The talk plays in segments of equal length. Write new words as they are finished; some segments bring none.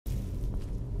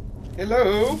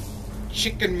Hello,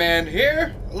 Chicken Man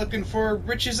here, looking for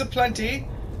riches aplenty.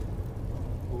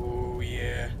 Oh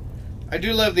yeah, I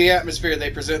do love the atmosphere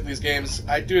they present in these games.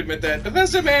 I do admit that.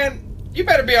 Bethesda, man, you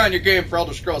better be on your game for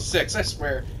Elder Scrolls 6. I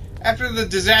swear. After the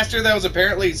disaster that was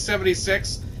apparently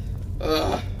 76.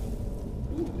 Ugh.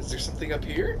 Ooh, is there something up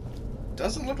here?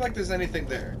 Doesn't look like there's anything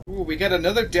there. Ooh, we got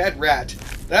another dead rat.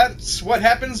 That's what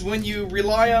happens when you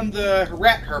rely on the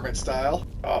rat hermit style.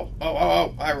 Oh,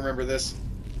 I remember this.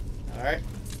 Alright.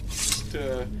 Just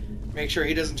make sure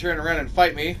he doesn't turn around and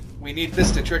fight me. We need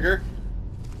this to trigger.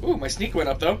 Ooh, my sneak went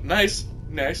up though. Nice.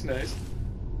 Nice.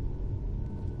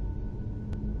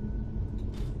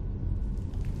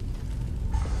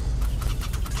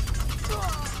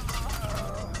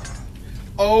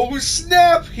 Oh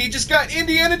snap! He just got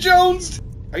Indiana Jones!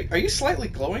 Are you slightly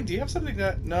glowing? Do you have something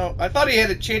that... No, I thought he had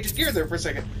to change his gear there for a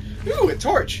second. Ooh, a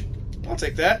torch! I'll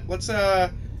take that. Let's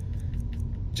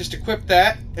just equip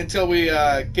that until we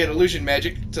get illusion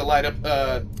magic to light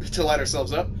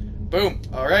ourselves up. Boom.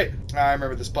 Alright. I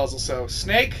remember this puzzle. So,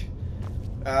 snake,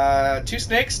 2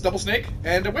 snakes, double snake,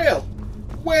 and a whale.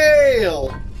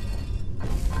 Whale!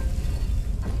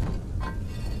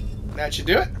 That should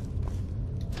do it.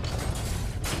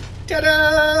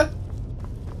 Ta-da!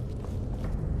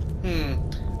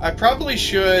 I probably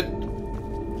should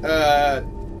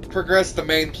progress the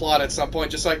main plot at some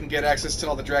point just so I can get access to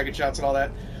all the dragon shots and all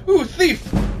that. Ooh, thief!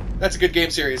 That's a good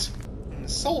game series.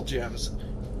 Soul gems.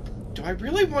 Do I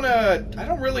really want to... I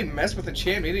don't really mess with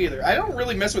enchantment either. I don't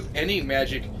really mess with any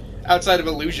magic outside of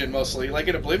illusion, mostly. Like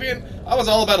in Oblivion, I was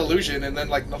all about illusion and then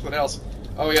like nothing else.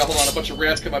 Oh yeah, hold on, a bunch of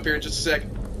rats come up here in just a sec.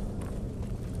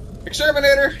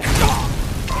 Exterminator!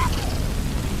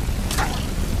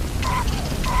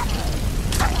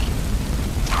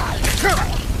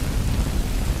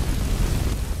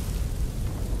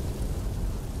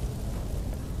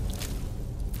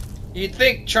 You'd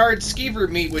think charred skeever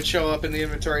meat would show up in the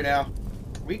inventory now.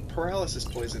 Weak paralysis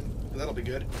poison. That'll be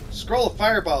good. Scroll of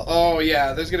fireball. Oh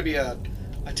yeah, there's gonna be a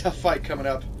tough fight coming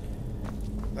up.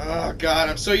 Oh god,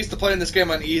 I'm so used to playing this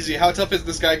game on easy. How tough is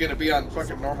this guy gonna be on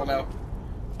fucking normal now?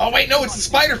 Oh wait, no, it's the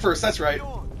spider first. That's right.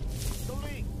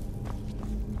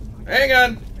 Hang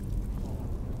on.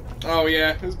 Oh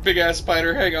yeah, this big ass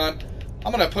spider. Hang on.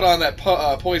 I'm gonna put on that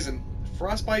poison.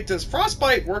 Frostbite. Does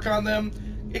frostbite work on them?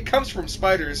 It comes from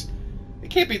spiders. It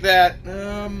can't be that.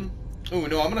 Ooh,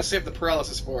 no, I'm gonna save the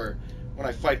paralysis for when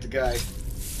I fight the guy.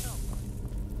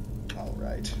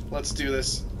 Alright, let's do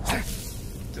this.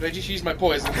 Did I just use my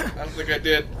poison? I don't think I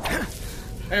did.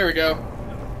 There we go.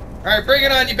 Alright, bring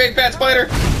it on, you big fat spider!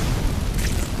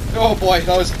 Oh boy,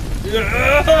 that was...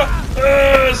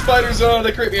 spiders,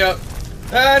 they creep me out.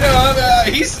 No,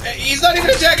 he's not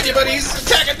even attacking you, but he's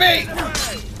attacking me!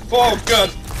 Oh god.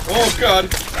 Oh god.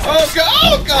 Oh god.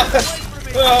 Oh god.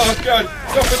 Oh god.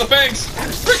 Go for the fangs.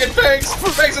 Freaking fangs.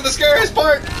 Fangs are the scariest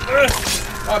part.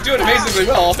 Oh, I'm doing amazingly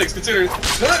well, all things considered.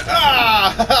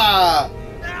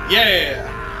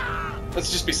 Yeah.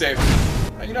 Let's just be safe.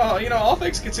 You know, all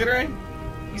things considering,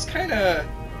 he's kind of,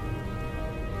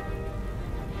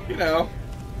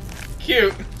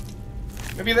 cute.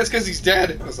 Maybe that's because he's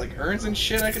dead. There's like urns and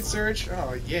shit I could search.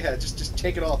 Oh yeah, just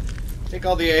take it all. Take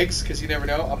all the eggs, because you never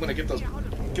know. I'm gonna get those,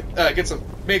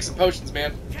 make some potions,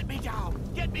 man. Get me down!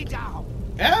 Get me down!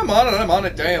 Yeah, I'm on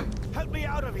it, damn. Help me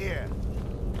out of here!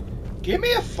 Give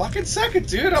me a fucking second,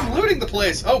 dude. I'm looting the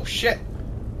place. Oh shit.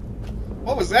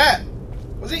 What was that?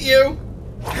 Was it you?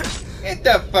 Get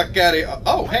the fuck out of here.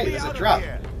 Oh, hey, there's a drop.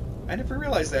 I never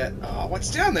realized that. Oh,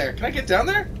 what's down there? Can I get down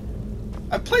there?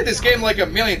 I've played this game like a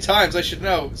million times. I should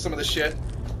know some of this shit.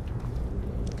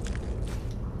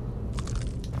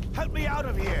 Help me out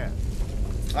of here!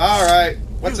 Alright.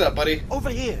 What's up, buddy? Over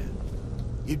here!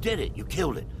 You did it. You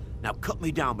killed it. Now cut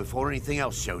me down before anything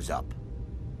else shows up.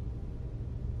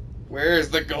 Where's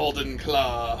the golden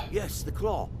claw? Yes, the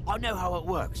claw. I know how it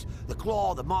works. The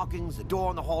claw, the markings, the door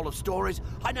in the Hall of Stories.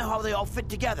 I know how they all fit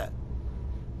together.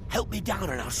 Help me down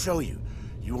and I'll show you.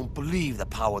 You won't believe the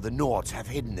power the Nords have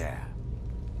hidden there.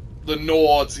 The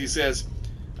Nords, he says.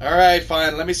 Alright,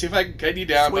 fine. Let me see if I can get you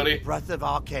down, Sweet buddy. breath of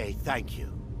Arcade, thank you.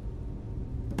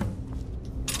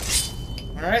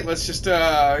 Alright, let's just,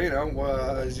 let's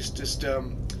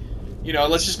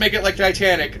just make it like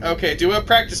Titanic. Okay, do a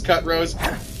practice cut, Rose.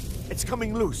 It's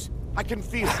coming loose. I can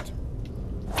feel it.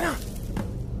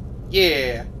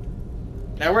 Yeah.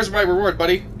 Now, where's my reward,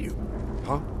 buddy? You...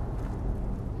 Huh?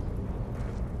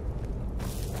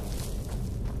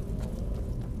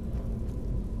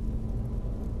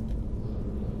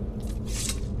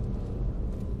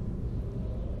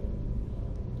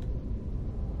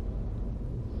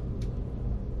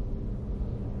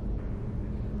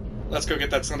 Let's go get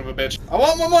that son of a bitch. I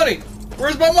want my money!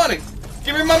 Where's my money?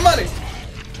 Give me my money!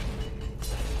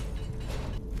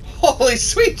 Holy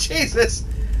sweet Jesus!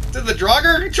 Did the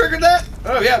Draugr trigger that?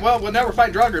 Oh yeah, well now we're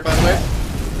fighting Draugr, by the way.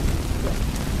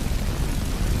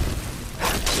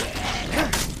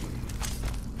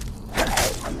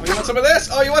 Oh, you want some of this?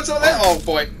 Oh, you want some of that? Oh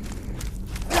boy.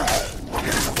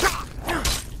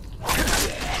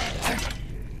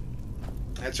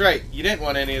 That's right, you didn't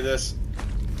want any of this.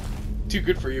 Too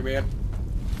good for you, man.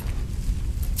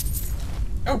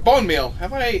 Oh, bone meal.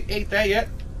 Have I ate that yet?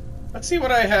 Let's see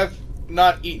what I have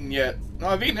not eaten yet. No,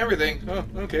 I've eaten everything. Oh,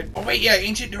 okay. Oh, wait, yeah,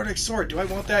 ancient Nordic sword. Do I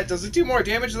want that? Does it do more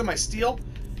damage than my steel?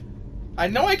 I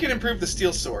know I can improve the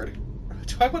steel sword.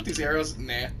 Do I want these arrows?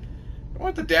 Nah. I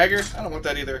want the dagger. I don't want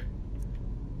that either.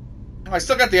 Oh, I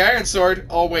still got the iron sword.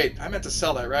 Oh, wait. I meant to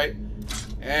sell that, right?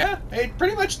 Yeah, it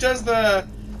pretty much does the...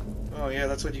 Oh, yeah,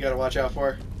 that's what you gotta watch out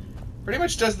for. Pretty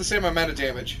much does the same amount of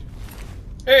damage.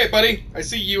 Hey, buddy. I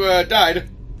see you, died.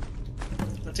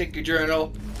 I'll take your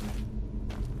journal.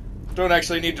 Don't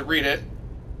actually need to read it.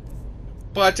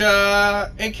 But,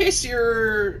 in case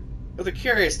you're the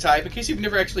curious type, in case you've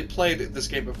never actually played this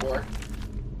game before,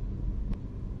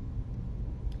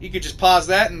 you could just pause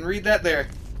that and read that there.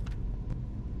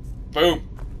 Boom.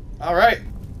 Alright.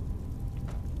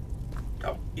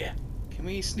 Oh, yeah. Can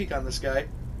we sneak on this guy?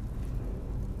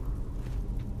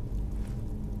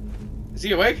 Is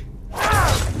he awake?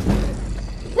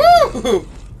 Woo!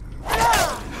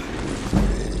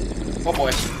 Oh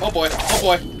boy. Oh boy. Oh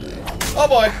boy. Oh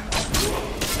boy.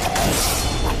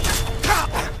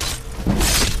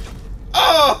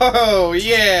 Oh,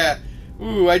 yeah!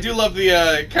 Ooh, I do love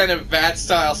the kind of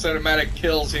VAT-style cinematic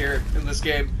kills here in this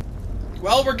game.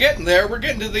 Well, we're getting there. We're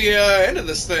getting to the end of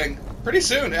this thing. Pretty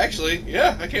soon, actually.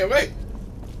 Yeah, I can't wait.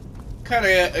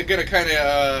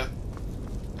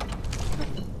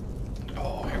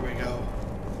 Oh, here we go.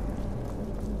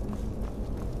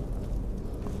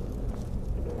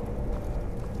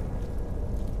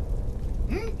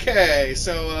 Okay,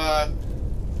 so,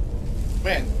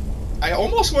 man, I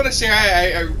almost want to say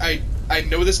I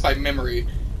know this by memory.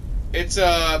 It's,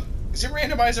 is it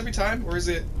randomized every time, or is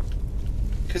it...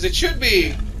 Because it should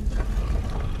be...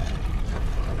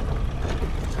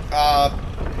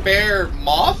 Bear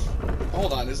Moth?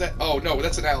 Hold on, is that... Oh, no,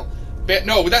 that's an L.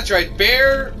 No, that's right.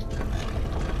 Bear...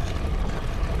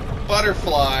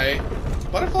 Butterfly...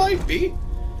 Butterfly? B?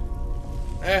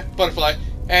 Butterfly.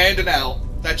 And an L.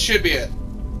 That should be it.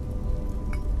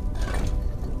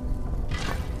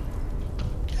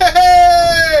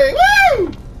 Hey!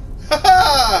 Woo!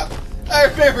 Haha! I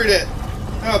remembered it!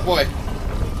 Oh boy.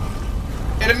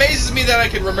 It amazes me that I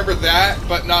can remember that,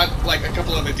 but not, like, a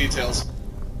couple other details.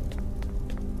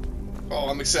 Oh,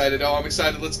 I'm excited. Oh, I'm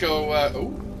excited. Let's go,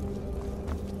 ooh.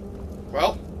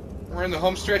 Well, we're in the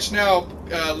home stretch now,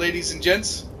 ladies and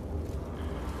gents.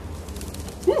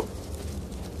 Woo!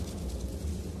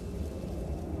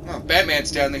 Oh, Batman's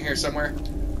down here somewhere.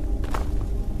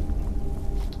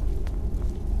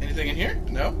 Anything in here?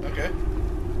 No? Okay.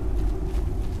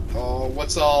 Oh,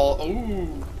 what's all...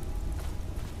 Ooh.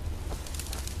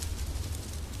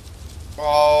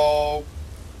 Oh.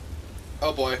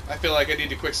 Oh boy. I feel like I need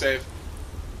to quick save.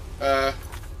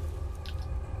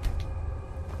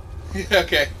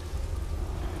 Okay.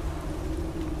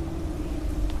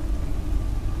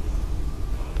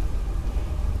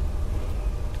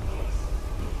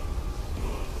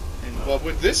 And what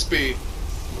would this be?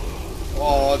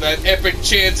 Oh, that epic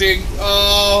chanting.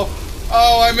 Oh.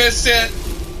 Oh, I missed it.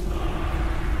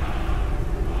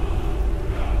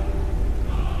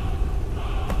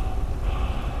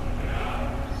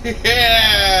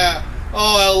 Yeah!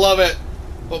 Oh, I love it.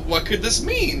 But what could this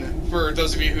mean for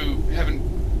those of you who haven't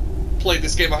played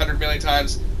this game 100 million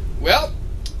times? Well,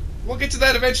 we'll get to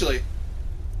that eventually.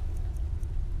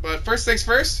 But first things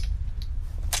first,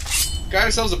 got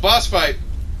ourselves a boss fight.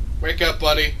 Wake up,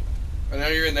 buddy. I know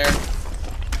you're in there.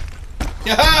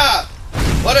 Yaha!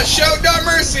 Let us show no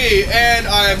mercy! And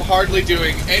I'm hardly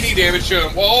doing any damage to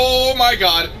him. Oh my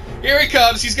god. Here he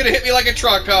comes. He's gonna hit me like a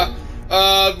truck, huh?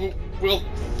 Will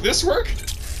this work?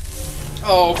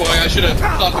 Oh boy, I should have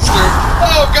thought this through.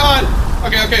 Oh god!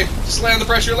 Okay, okay. Just land the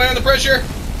pressure, land the pressure.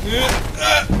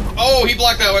 Oh, he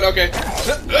blocked that one. Okay.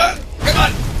 Come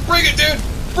on! Bring it, dude!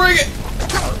 Bring it!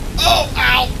 Oh,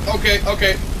 ow! Okay,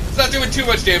 okay. It's not doing too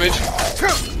much damage.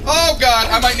 Oh god,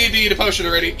 I might need to eat a potion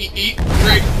already. Eat,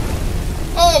 drink.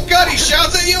 Oh god, he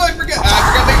shouts at you! I forgot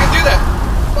they could do that.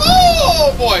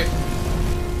 Oh boy!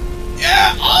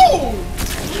 Yeah! Oh!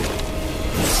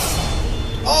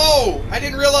 Oh! I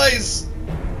didn't realize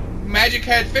Magic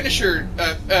had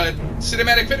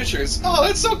cinematic finishers. Oh,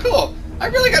 that's so cool! I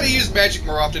really gotta use magic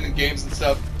more often in games and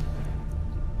stuff.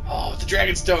 Oh, the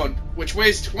Dragon Stone, which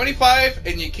weighs 25,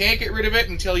 and you can't get rid of it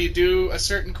until you do a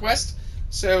certain quest.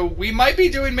 So we might be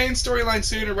doing main storyline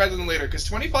sooner rather than later, because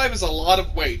 25 is a lot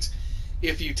of weight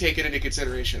if you take it into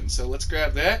consideration. So let's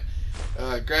grab that.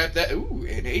 Grab that. Ooh,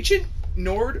 an Ancient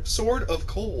Nord Sword of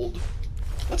Cold.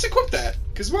 Let's equip that,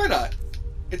 because why not?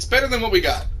 It's better than what we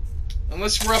got.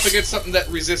 Unless we're up against something that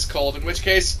resists cold, in which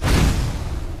case,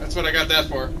 that's what I got that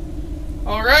for.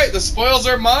 Alright, the spoils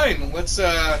are mine. Let's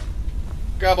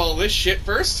grab all this shit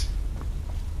first.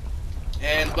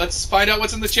 And let's find out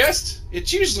what's in the chest.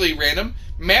 It's usually random.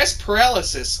 Mass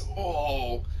paralysis.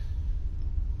 Oh.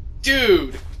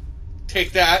 Dude.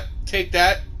 Take that. Take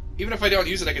that. Even if I don't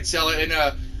use it, I could sell it.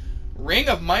 And Ring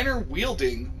of Minor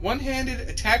Wielding. One-handed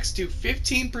attacks do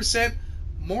 15%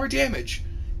 more damage.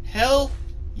 Hell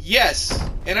yes.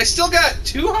 And I still got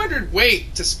 200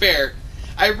 weight to spare.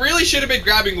 I really should have been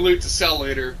grabbing loot to sell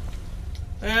later.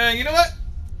 You know what?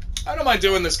 I don't mind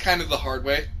doing this kind of the hard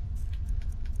way.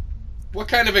 What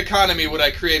kind of economy would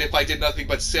I create if I did nothing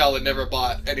but sell and never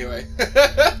bought? Anyway.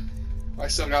 I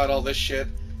still got all this shit.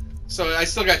 So I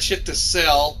still got shit to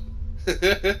sell.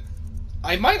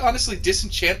 I might honestly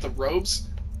disenchant the robes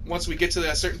once we get to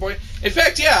that certain point. In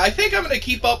fact, yeah, I think I'm going to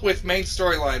keep up with main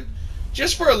storyline.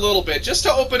 Just for a little bit. Just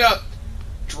to open up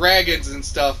dragons and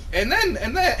stuff. And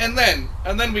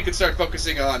then we could start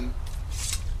focusing on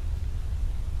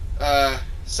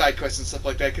side quests and stuff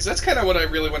like that. Because that's kind of what I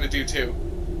really want to do too.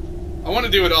 I want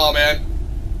to do it all, man.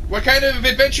 What kind of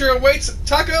adventure awaits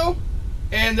Tako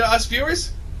and us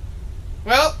viewers?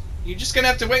 Well, you're just going to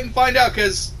have to wait and find out,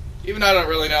 because even I don't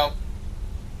really know.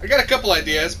 I got a couple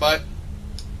ideas, but,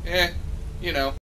 you know.